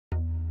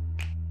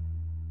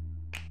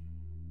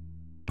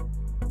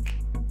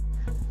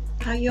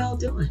How y'all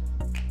doing?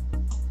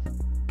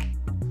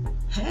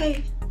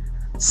 Hey,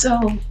 so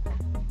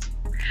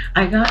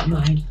I got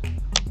mine.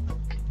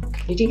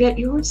 Did you get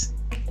yours?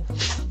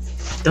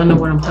 Don't know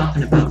what I'm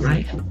talking about,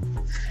 right?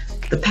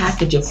 The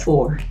package of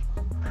 4.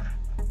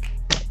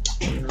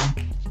 You know,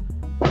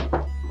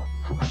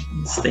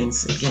 these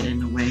things that get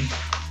in the way.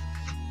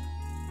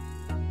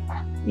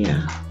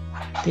 Yeah.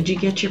 Did you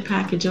get your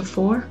package of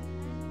 4?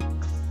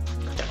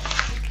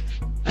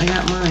 I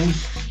got mine.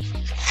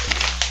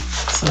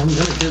 So I'm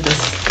going to do this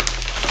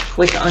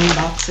quick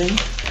unboxing.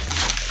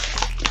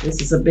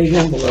 This is a big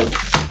envelope.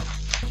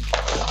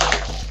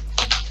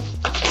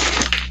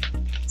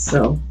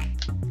 So,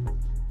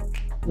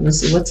 let's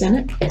see what's in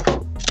it.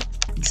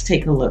 Let's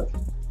take a look.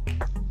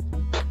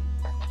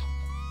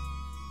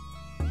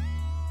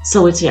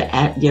 So it's your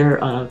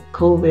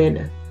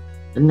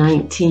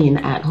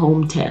COVID-19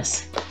 at-home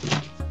test.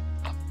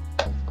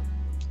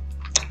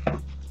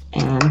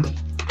 And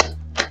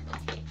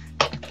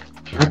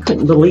I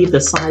couldn't believe the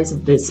size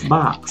of this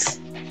box.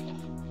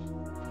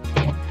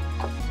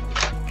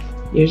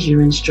 Here's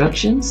your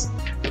instructions.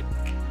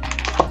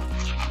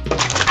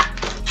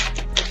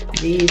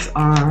 These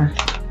are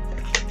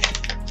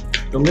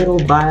the little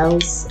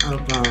vials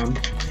of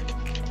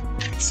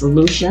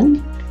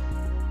solution.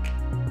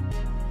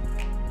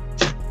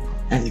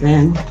 And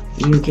then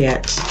you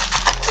get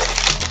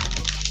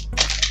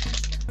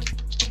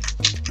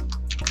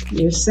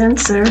your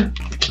sensor.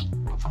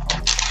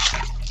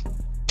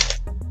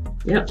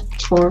 Yep,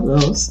 4 of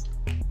those.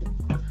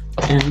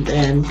 And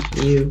then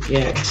you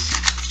get,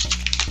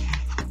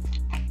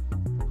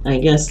 I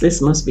guess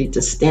this must be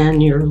to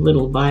stand your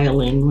little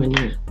violin when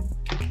you're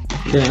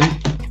done.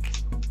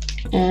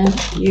 And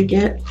you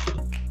get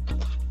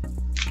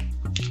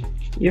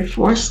your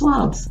 4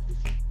 swabs.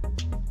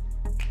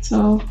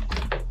 So,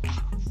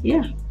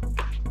 yeah.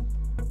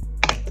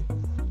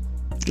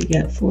 You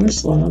get 4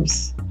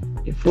 swabs,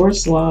 your 4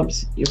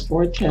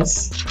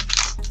 test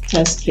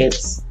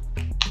kits,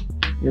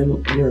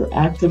 your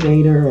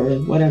activator or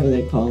whatever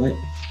they call it,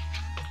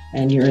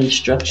 and your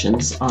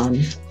instructions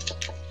on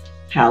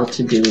how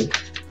to do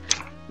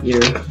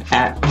your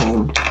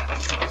at-home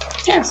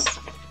test.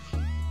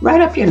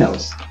 Right up your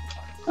nose.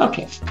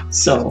 Okay,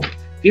 so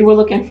if you were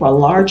looking for a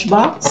large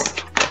box,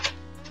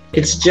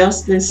 it's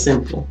just this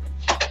simple.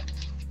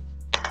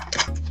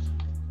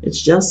 It's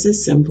just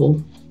this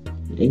simple,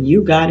 and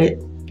you got it.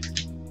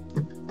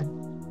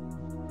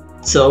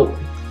 So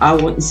I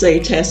wouldn't say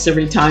test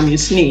every time you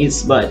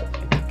sneeze, but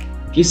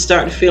if you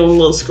start feeling a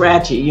little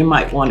scratchy, you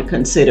might want to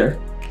consider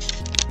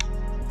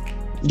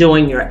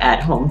doing your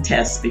at-home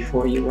test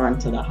before you run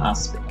to the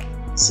hospital.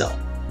 So,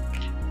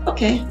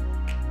 okay,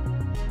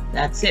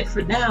 that's it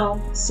for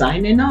now.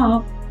 Signing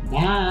off.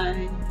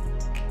 Bye.